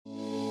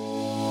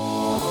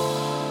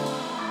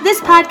This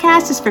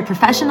podcast is for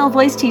professional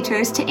voice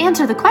teachers to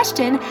answer the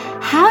question,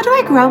 how do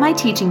I grow my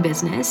teaching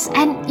business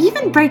and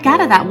even break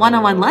out of that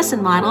one-on-one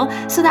lesson model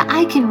so that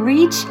I can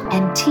reach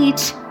and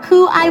teach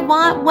who I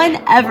want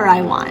whenever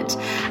I want.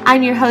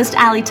 I'm your host,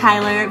 Allie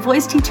Tyler,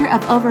 voice teacher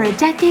of over a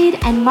decade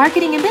and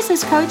marketing and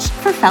business coach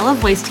for fellow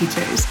voice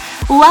teachers.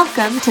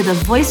 Welcome to the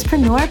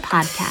Voicepreneur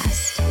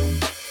Podcast.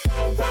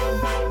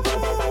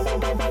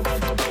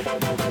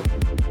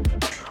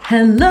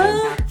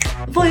 Hello,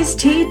 voice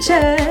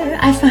teacher.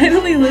 I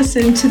finally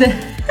listened to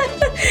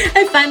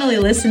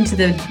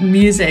the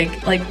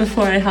music like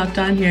before I hopped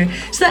on here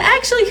so that I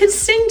actually could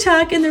sing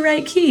talk in the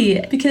right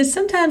key, because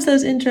sometimes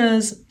those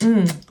intros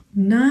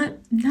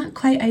not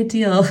quite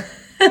ideal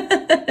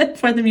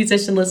for the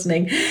musician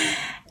listening.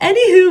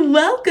 Anywho,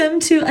 welcome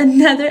to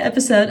another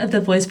episode of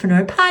the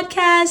Voicepreneur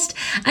Podcast.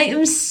 I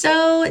am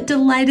so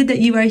delighted that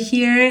you are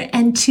here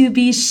and to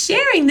be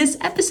sharing this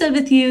episode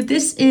with you.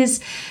 This is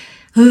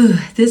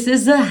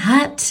a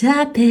hot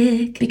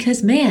topic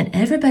because, man,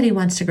 everybody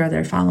wants to grow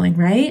their following,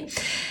 right?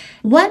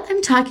 What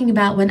I'm talking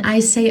about when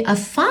I say a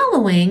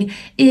following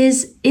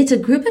is it's a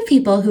group of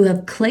people who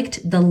have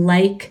clicked the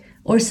like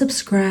or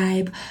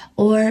subscribe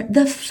or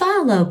the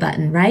follow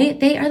button, right?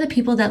 They are the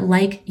people that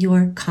like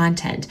your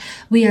content.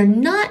 We are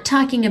not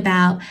talking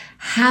about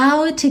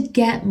how to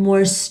get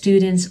more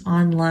students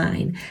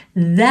online.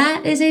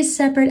 That is a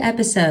separate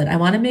episode. I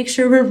want to make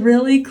sure we're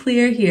really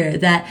clear here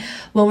that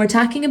when we're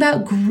talking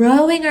about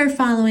growing our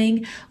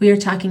following, we are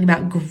talking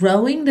about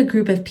growing the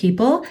group of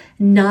people,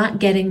 not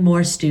getting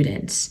more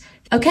students.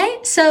 Okay,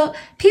 so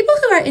people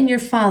who are in your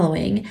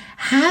following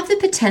have the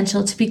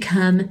potential to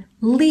become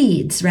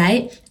leads,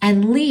 right?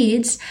 And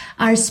leads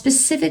are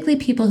specifically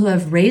people who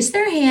have raised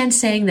their hand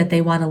saying that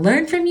they want to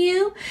learn from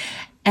you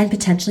and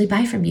potentially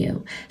buy from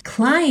you.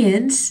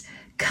 Clients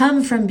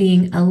come from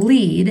being a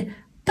lead,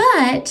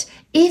 but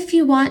if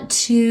you want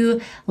to,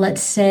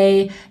 let's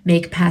say,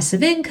 make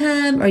passive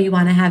income, or you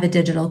want to have a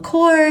digital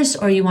course,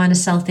 or you want to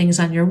sell things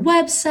on your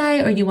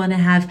website, or you want to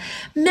have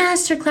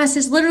master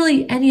classes,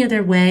 literally any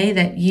other way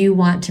that you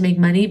want to make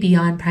money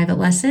beyond private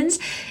lessons,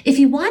 if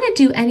you want to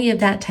do any of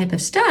that type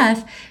of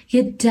stuff,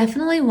 you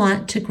definitely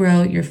want to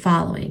grow your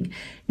following.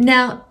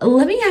 Now,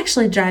 let me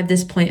actually drive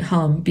this point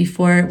home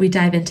before we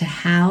dive into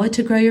how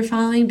to grow your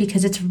following,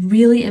 because it's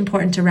really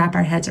important to wrap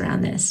our heads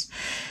around this.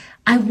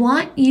 I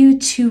want you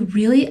to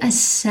really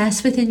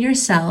assess within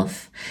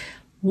yourself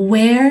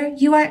where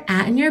you are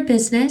at in your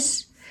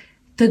business,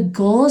 the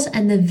goals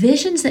and the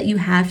visions that you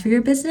have for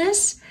your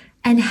business,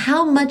 and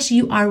how much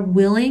you are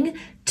willing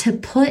to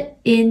put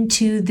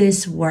into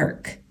this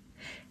work.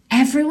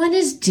 Everyone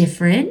is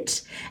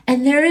different,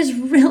 and there is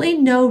really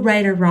no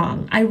right or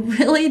wrong. I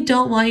really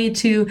don't want you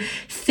to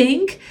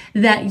think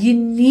that you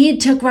need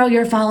to grow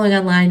your following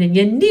online and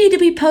you need to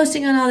be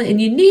posting on all that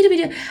and you need to be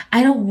doing.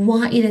 I don't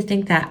want you to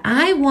think that.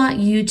 I want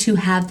you to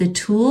have the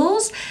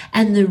tools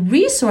and the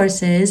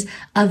resources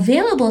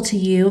available to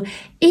you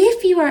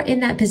if you are in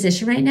that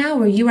position right now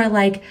where you are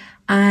like,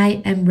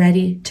 I am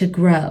ready to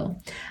grow.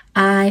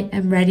 I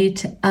am ready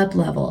to up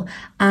level.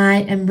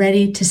 I am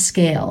ready to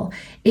scale.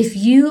 If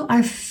you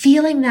are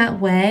feeling that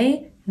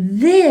way,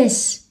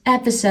 this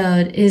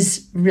episode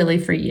is really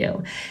for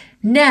you.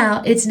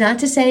 Now, it's not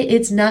to say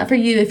it's not for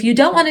you if you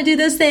don't want to do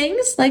those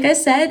things. Like I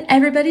said,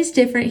 everybody's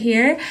different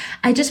here.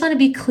 I just want to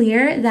be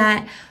clear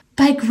that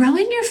by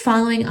growing your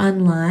following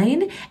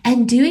online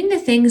and doing the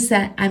things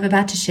that I'm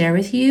about to share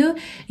with you,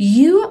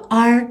 you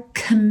are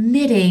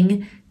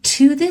committing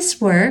to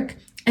this work,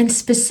 and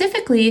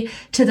specifically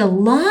to the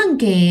long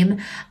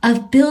game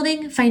of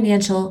building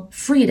financial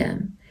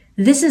freedom.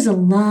 This is a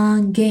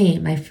long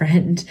game, my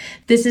friend.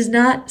 This is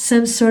not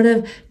some sort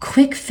of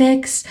quick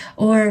fix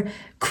or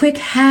quick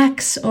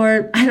hacks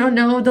or I don't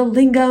know the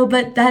lingo,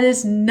 but that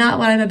is not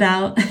what I'm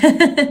about.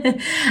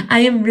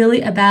 I am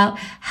really about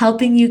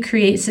helping you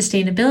create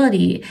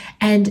sustainability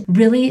and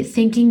really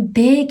thinking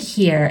big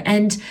here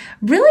and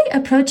really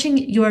approaching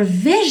your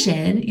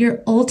vision,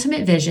 your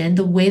ultimate vision,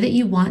 the way that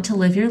you want to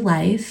live your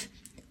life,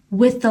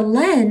 with the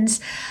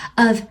lens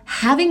of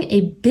having a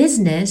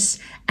business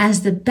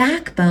as the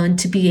backbone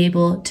to be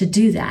able to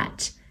do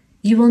that.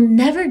 You will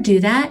never do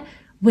that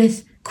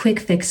with quick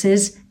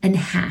fixes and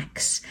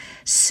hacks.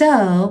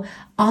 So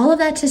all of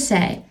that to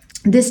say,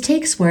 this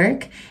takes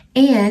work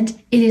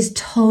and it is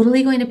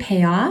totally going to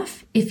pay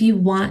off if you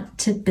want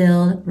to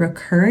build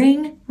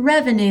recurring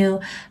revenue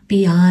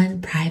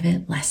beyond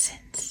private lessons.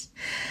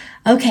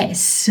 Okay,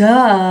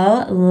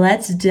 so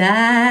let's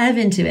dive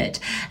into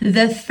it.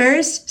 The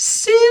first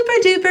super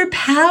duper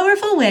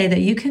powerful way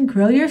that you can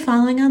grow your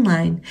following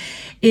online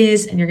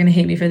is, and you're going to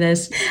hate me for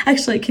this.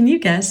 Actually, can you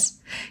guess?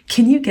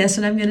 Can you guess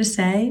what I'm going to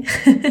say?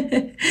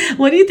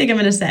 What do you think I'm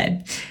going to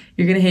say?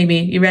 You're going to hate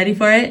me. You ready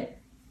for it?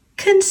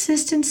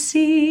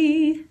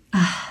 Consistency.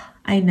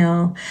 I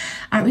know.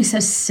 Aren't we so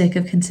sick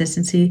of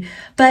consistency?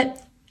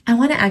 But I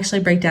want to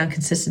actually break down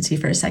consistency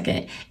for a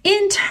second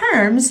in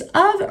terms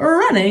of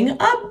running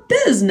a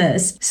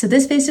business. So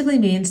this basically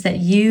means that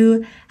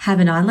you have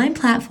an online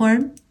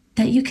platform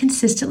that you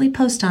consistently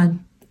post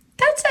on.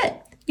 That's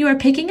it. You are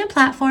picking a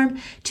platform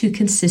to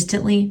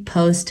consistently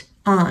post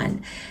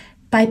on.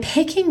 By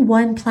picking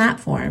one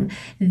platform,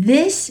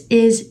 this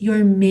is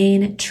your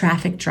main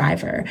traffic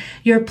driver.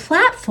 Your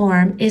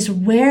platform is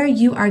where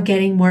you are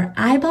getting more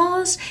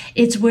eyeballs.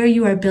 It's where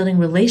you are building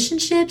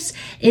relationships.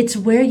 It's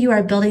where you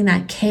are building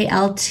that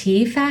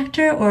KLT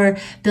factor or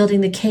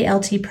building the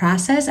KLT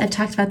process. I've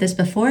talked about this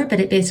before,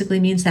 but it basically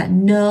means that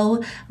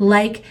know,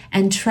 like,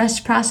 and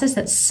trust process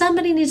that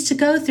somebody needs to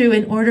go through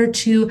in order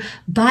to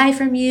buy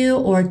from you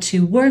or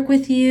to work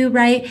with you,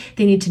 right?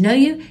 They need to know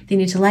you, they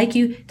need to like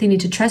you, they need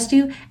to trust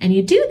you, and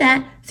you do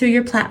that through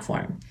your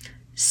platform.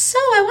 So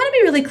I want to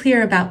be really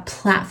clear about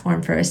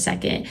platform for a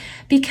second,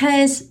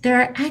 because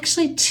there are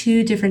actually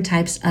two different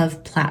types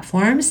of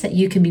platforms that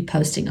you can be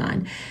posting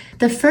on.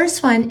 The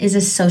first one is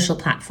a social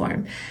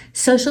platform.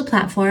 Social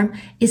platform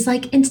is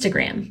like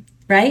Instagram,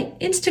 right?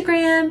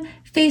 Instagram,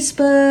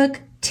 Facebook,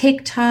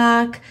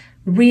 TikTok,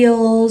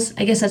 Reels.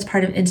 I guess that's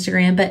part of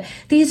Instagram, but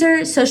these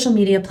are social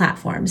media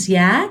platforms.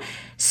 Yeah.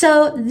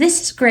 So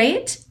this is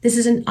great. This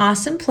is an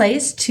awesome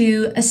place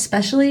to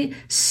especially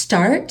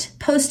start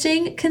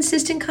posting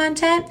consistent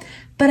content.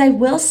 But I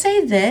will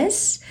say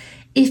this,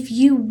 if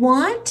you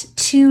want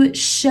to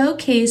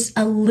showcase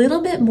a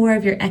little bit more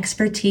of your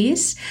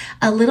expertise,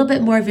 a little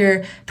bit more of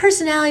your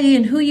personality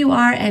and who you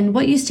are and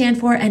what you stand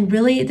for, and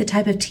really the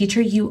type of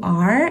teacher you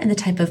are and the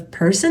type of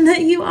person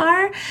that you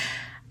are,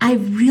 I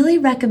really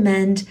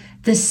recommend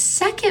the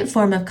second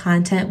form of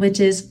content, which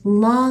is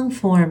long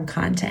form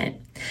content.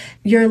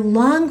 Your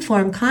long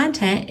form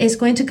content is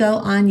going to go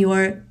on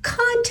your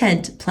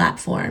content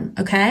platform.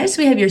 Okay.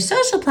 So we have your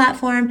social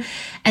platform,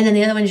 and then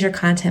the other one is your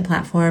content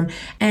platform.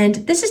 And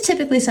this is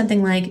typically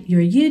something like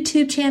your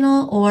YouTube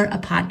channel or a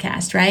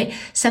podcast, right?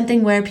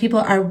 Something where people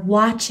are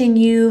watching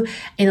you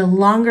in a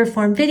longer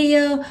form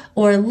video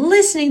or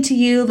listening to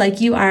you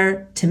like you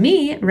are to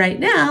me right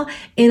now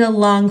in a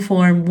long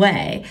form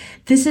way.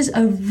 This is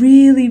a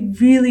really,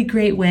 really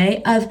great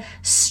way of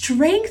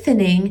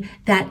strengthening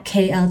that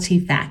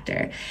KLT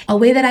factor. A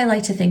way that I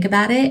like to think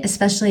about it,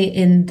 especially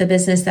in the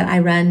business that I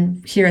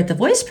run here at The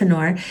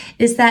Voicepreneur,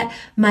 is that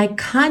my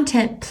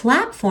content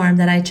platform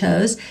that I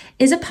chose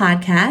is a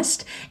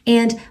podcast,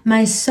 and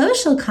my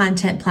social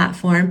content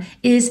platform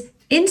is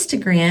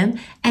Instagram,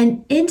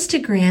 and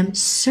Instagram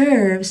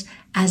serves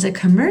as a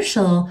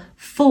commercial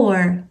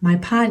for my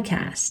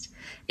podcast.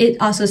 It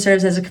also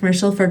serves as a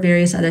commercial for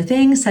various other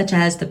things, such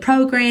as the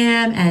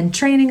program and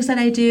trainings that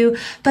I do.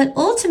 But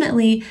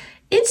ultimately,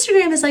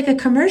 Instagram is like a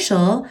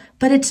commercial,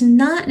 but it's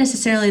not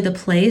necessarily the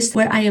place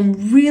where I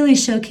am really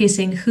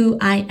showcasing who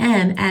I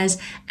am as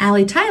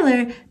Allie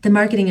Tyler, the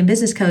marketing and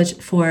business coach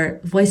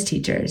for voice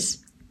teachers.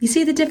 You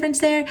see the difference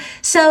there?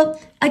 So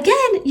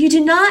again, you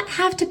do not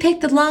have to pick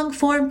the long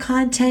form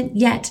content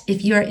yet.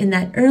 If you're in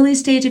that early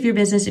stage of your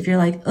business, if you're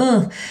like,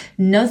 oh,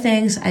 no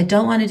thanks, I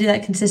don't want to do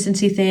that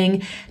consistency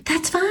thing,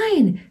 that's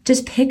fine.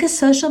 Just pick a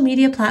social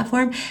media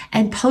platform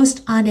and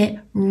post on it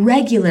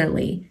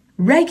regularly.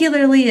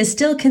 Regularly is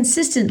still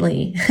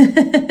consistently.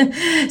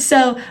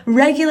 So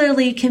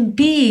regularly can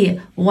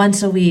be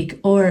once a week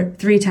or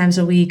 3 times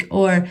a week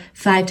or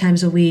 5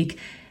 times a week,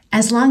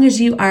 as long as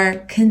you are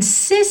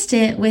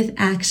consistent with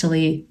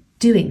actually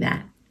doing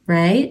that,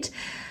 right?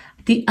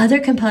 The other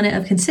component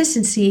of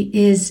consistency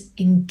is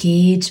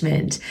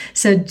engagement.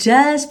 So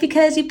just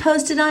because you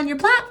posted on your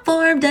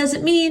platform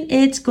doesn't mean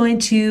it's going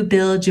to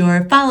build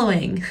your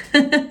following.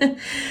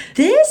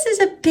 This is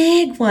a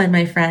big one,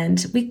 my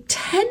friend. We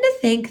tend to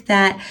think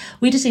that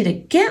we just need to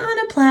get on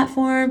a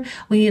platform,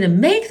 we need to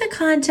make the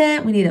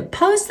content, we need to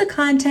post the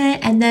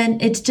content, and then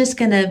it's just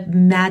going to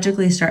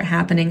magically start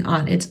happening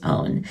on its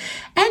own.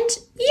 And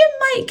you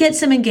might get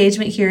some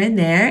engagement here and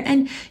there,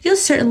 and you'll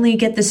certainly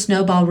get the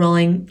snowball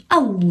rolling a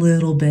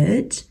little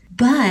bit.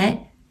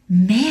 But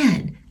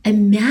man,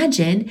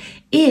 imagine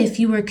if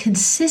you were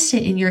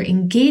consistent in your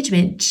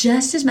engagement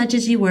just as much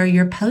as you were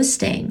your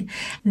posting.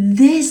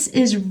 This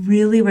is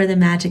really where the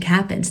magic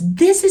happens.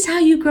 This is how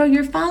you grow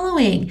your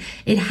following.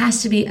 It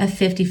has to be a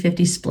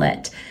 50-50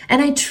 split. And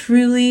I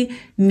truly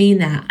mean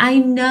that. I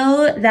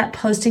know that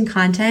posting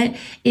content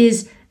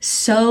is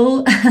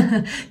so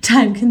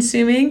time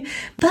consuming,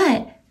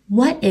 but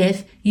what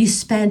if you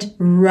spent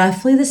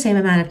roughly the same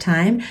amount of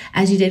time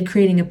as you did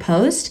creating a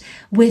post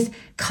with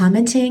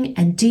commenting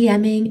and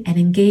DMing and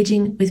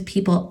engaging with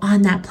people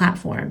on that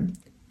platform?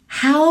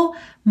 How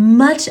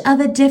much of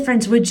a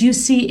difference would you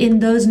see in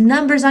those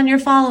numbers on your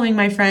following,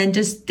 my friend?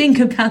 Just think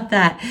about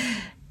that.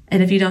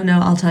 And if you don't know,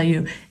 I'll tell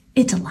you,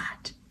 it's a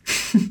lot.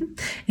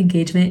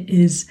 Engagement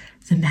is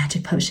the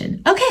magic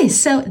potion. Okay,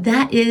 so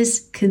that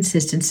is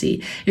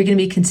consistency. You're going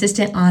to be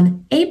consistent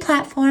on a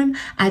platform,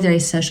 either a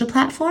social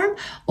platform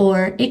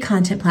or a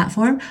content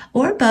platform,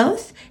 or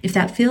both, if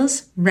that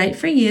feels right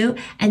for you.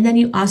 And then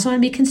you also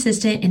want to be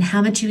consistent in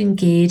how much you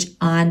engage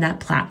on that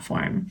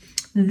platform.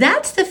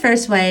 That's the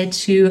first way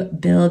to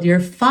build your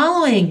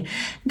following.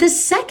 The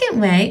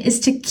second way is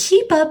to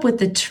keep up with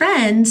the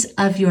trends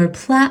of your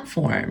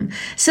platform.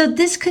 So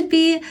this could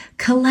be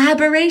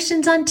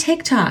collaborations on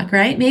TikTok,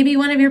 right? Maybe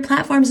one of your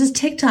platforms is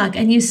TikTok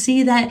and you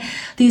see that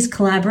these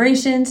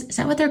collaborations, is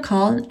that what they're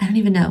called? I don't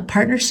even know.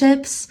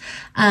 Partnerships,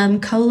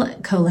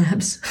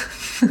 collabs,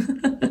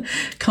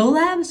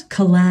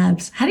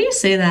 collabs. How do you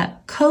say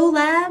that?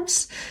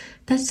 Collabs?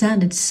 That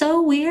sounded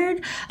so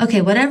weird.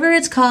 Okay, whatever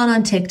it's called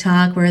on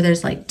TikTok, where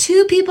there's like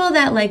two people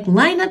that like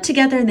line up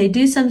together and they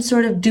do some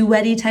sort of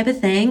duetty type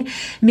of thing.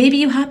 Maybe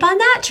you hop on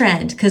that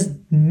trend because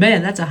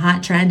man, that's a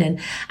hot trend. And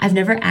I've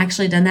never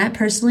actually done that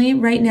personally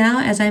right now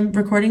as I'm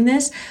recording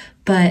this,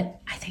 but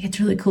I think it's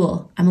really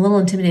cool. I'm a little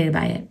intimidated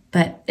by it,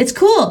 but it's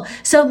cool.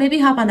 So maybe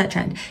hop on that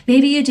trend.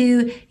 Maybe you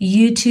do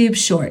YouTube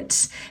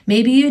shorts.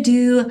 Maybe you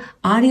do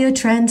audio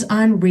trends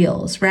on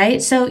Reels,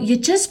 right? So you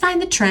just find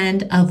the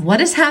trend of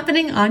what is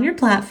happening on your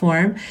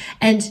platform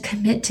and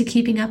commit to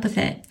keeping up with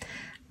it.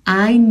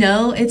 I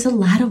know it's a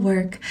lot of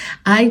work.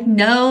 I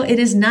know it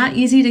is not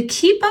easy to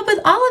keep up with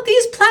all of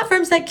these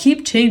platforms that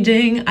keep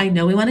changing. I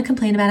know we want to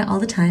complain about it all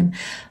the time,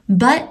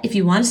 but if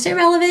you want to stay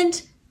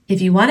relevant,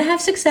 if you want to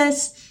have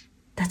success,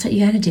 that's what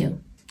you got to do.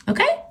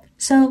 Okay?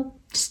 So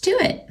just do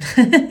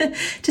it.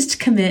 Just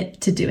commit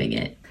to doing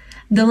it.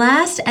 The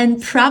last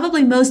and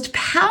probably most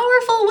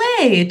powerful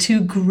way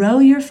to grow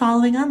your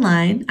following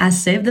online, I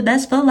saved the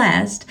best for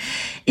last,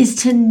 is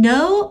to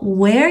know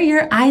where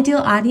your ideal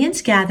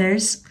audience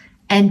gathers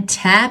and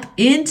tap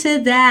into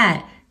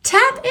that.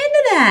 Tap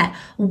into that.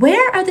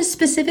 Where are the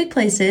specific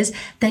places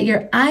that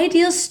your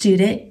ideal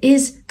student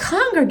is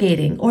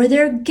congregating or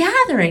they're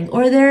gathering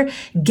or they're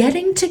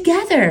getting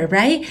together,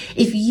 right?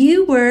 If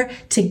you were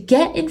to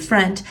get in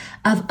front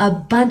of a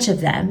bunch of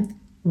them,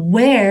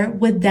 where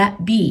would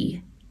that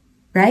be?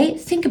 Right?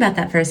 Think about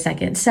that for a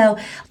second. So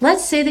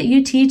let's say that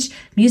you teach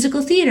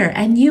musical theater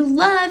and you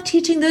love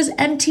teaching those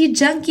MT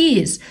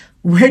junkies.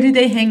 Where do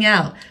they hang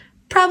out?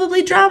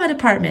 Probably drama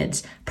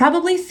departments,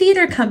 probably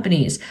theater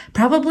companies,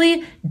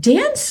 probably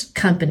dance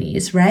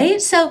companies,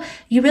 right? So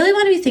you really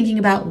want to be thinking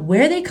about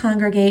where they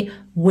congregate,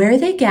 where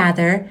they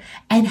gather,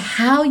 and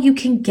how you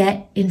can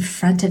get in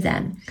front of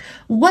them.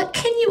 What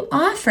can you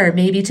offer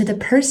maybe to the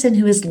person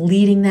who is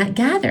leading that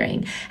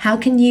gathering? How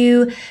can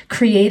you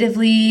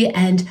creatively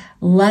and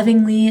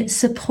lovingly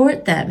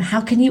support them?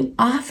 How can you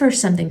offer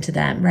something to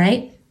them,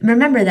 right?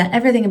 Remember that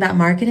everything about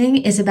marketing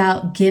is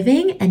about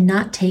giving and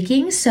not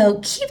taking. So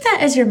keep that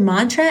as your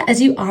mantra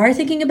as you are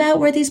thinking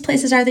about where these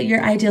places are that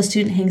your ideal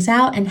student hangs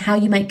out and how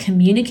you might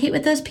communicate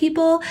with those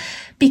people,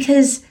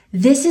 because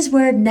this is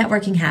where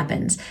networking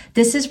happens.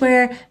 This is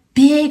where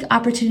big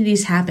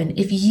opportunities happen.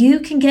 If you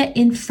can get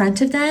in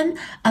front of them,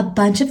 a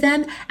bunch of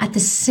them at the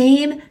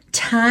same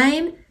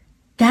time,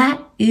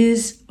 that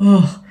is,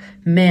 oh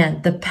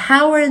man, the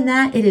power in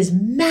that, it is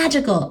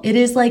magical. It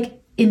is like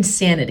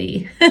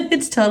insanity.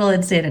 It's total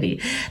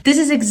insanity. This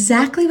is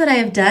exactly what I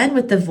have done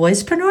with the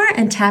Voicepreneur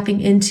and tapping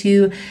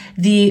into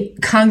the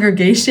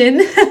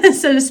congregation,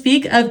 so to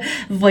speak, of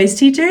voice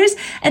teachers.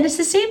 And it's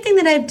the same thing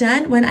that I've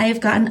done when I have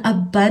gotten a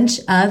bunch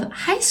of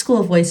high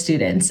school voice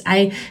students.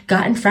 I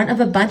got in front of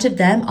a bunch of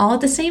them all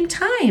at the same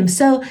time.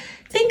 So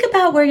think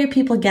about where your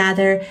people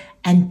gather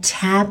and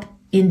tap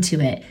into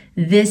it.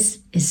 This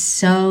is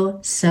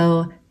so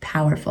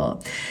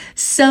powerful.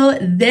 So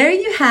there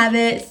you have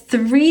it.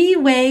 3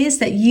 ways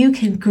that you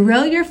can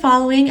grow your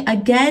following.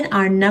 Again,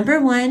 our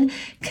number 1,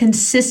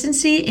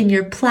 consistency in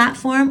your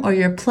platform or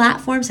your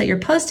platforms that you're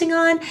posting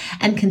on,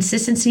 and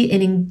consistency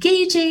in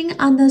engaging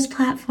on those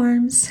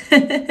platforms.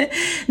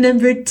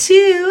 Number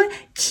 2,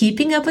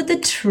 keeping up with the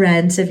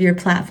trends of your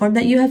platform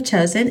that you have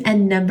chosen.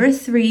 And number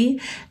 3,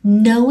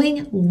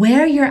 knowing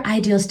where your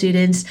ideal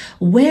students,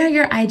 where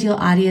your ideal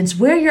audience,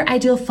 where your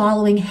ideal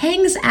following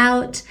hangs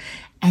out,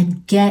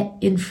 and get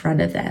in front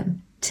of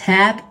them.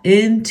 Tap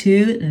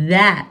into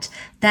that.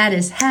 That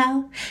is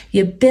how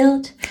you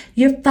build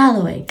your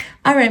following.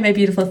 All right, my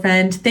beautiful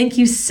friend, thank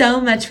you so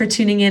much for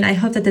tuning in. I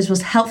hope that this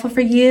was helpful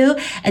for you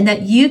and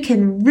that you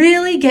can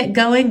really get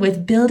going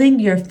with building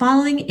your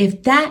following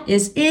if that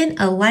is in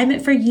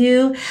alignment for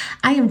you.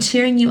 I am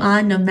cheering you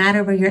on no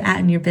matter where you're at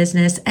in your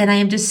business. And I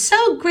am just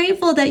so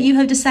grateful that you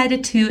have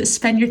decided to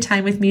spend your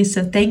time with me.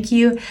 So thank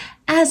you,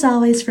 as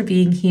always, for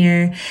being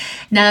here.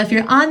 Now, if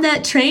you're on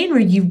that train where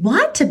you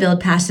want to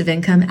build passive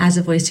income as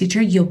a voice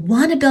teacher, you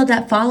want to build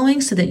that following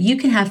so that you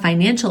can have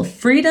financial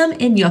freedom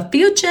in your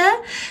future,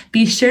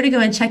 be sure to go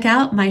and check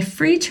out my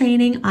free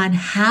training on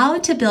how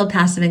to build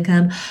passive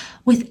income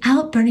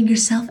without burning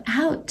yourself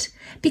out.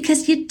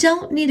 Because you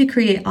don't need to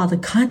create all the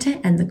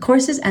content and the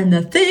courses and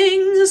the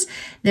things.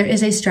 There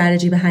is a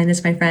strategy behind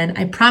this, my friend.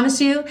 I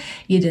promise you,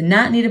 you do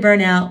not need to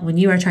burn out when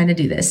you are trying to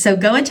do this. So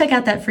go and check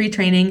out that free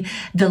training.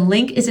 The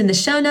link is in the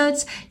show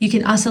notes. You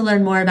can also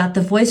learn more about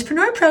the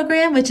Voicepreneur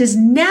program, which is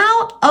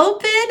now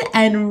open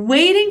and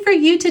waiting for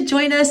you to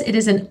join us. It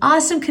is an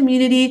awesome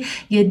community.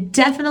 You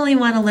definitely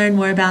want to learn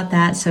more about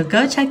that. So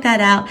go check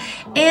that out.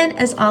 And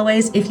as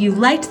always, if you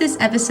liked this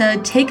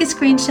episode, take a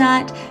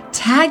screenshot,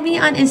 Tag me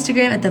on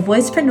Instagram at The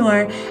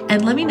Voicepreneur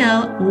and let me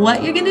know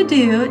what you're going to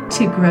do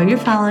to grow your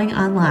following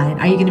online.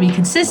 Are you going to be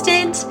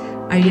consistent?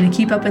 Are you going to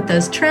keep up with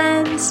those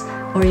trends?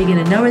 Or are you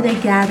going to know where they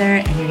gather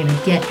and you're going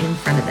to get in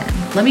front of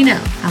them? Let me know.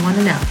 I want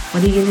to know.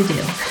 What are you going to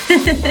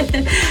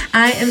do?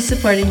 I am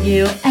supporting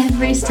you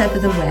every step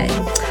of the way.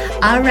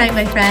 All right,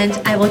 my friend.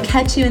 I will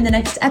catch you in the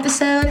next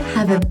episode.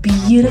 Have a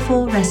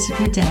beautiful rest of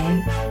your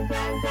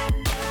day.